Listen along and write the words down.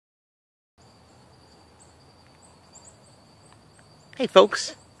Hey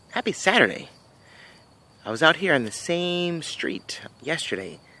folks, happy Saturday. I was out here on the same street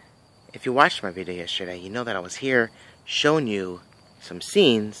yesterday. If you watched my video yesterday, you know that I was here showing you some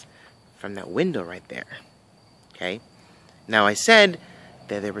scenes from that window right there. Okay? Now I said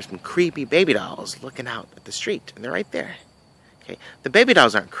that there were some creepy baby dolls looking out at the street, and they're right there. Okay? The baby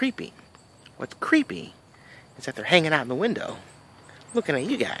dolls aren't creepy. What's creepy is that they're hanging out in the window looking at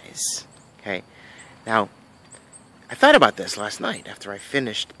you guys. Okay? Now, I thought about this last night after I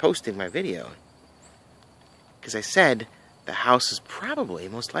finished posting my video, because I said the house is probably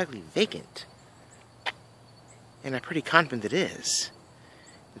most likely vacant, and I'm pretty confident it is.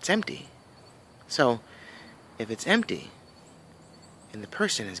 It's empty. So if it's empty and the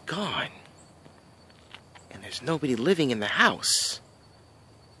person is gone and there's nobody living in the house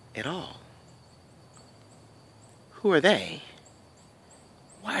at all, who are they?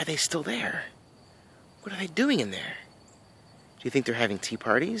 Why are they still there? What are they doing in there? Do you think they're having tea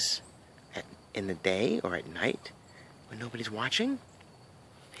parties in the day or at night when nobody's watching?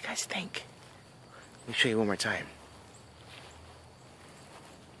 What do you guys think? Let me show you one more time.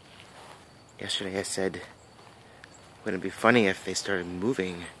 Yesterday I said, wouldn't it be funny if they started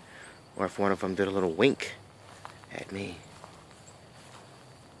moving, or if one of them did a little wink at me?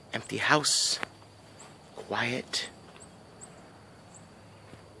 Empty house, quiet.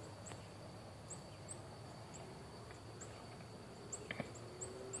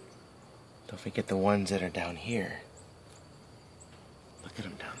 Don't forget the ones that are down here. Look at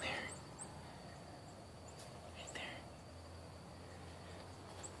them down there. Right there.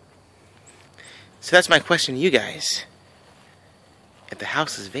 So that's my question to you guys. If the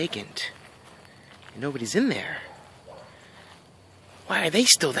house is vacant and nobody's in there, why are they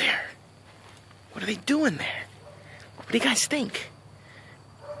still there? What are they doing there? What do you guys think?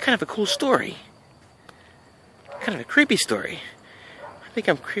 Kind of a cool story. Kind of a creepy story. I think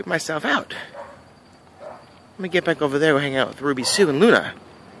I'm creeping myself out. Let me get back over there and hang out with Ruby Sue and Luna.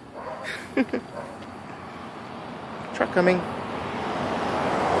 Truck coming.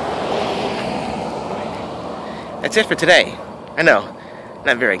 That's it for today. I know,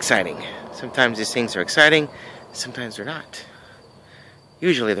 not very exciting. Sometimes these things are exciting, sometimes they're not.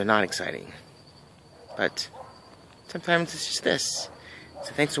 Usually they're not exciting. But sometimes it's just this.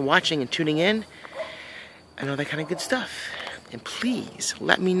 So thanks for watching and tuning in and all that kind of good stuff. And please,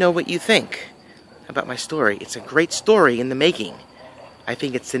 let me know what you think about my story. It's a great story in the making. I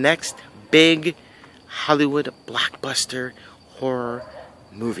think it's the next big Hollywood blockbuster horror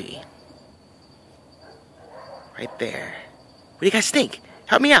movie. Right there. What do you guys think?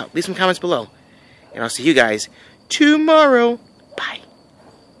 Help me out. Leave some comments below. And I'll see you guys tomorrow. Bye.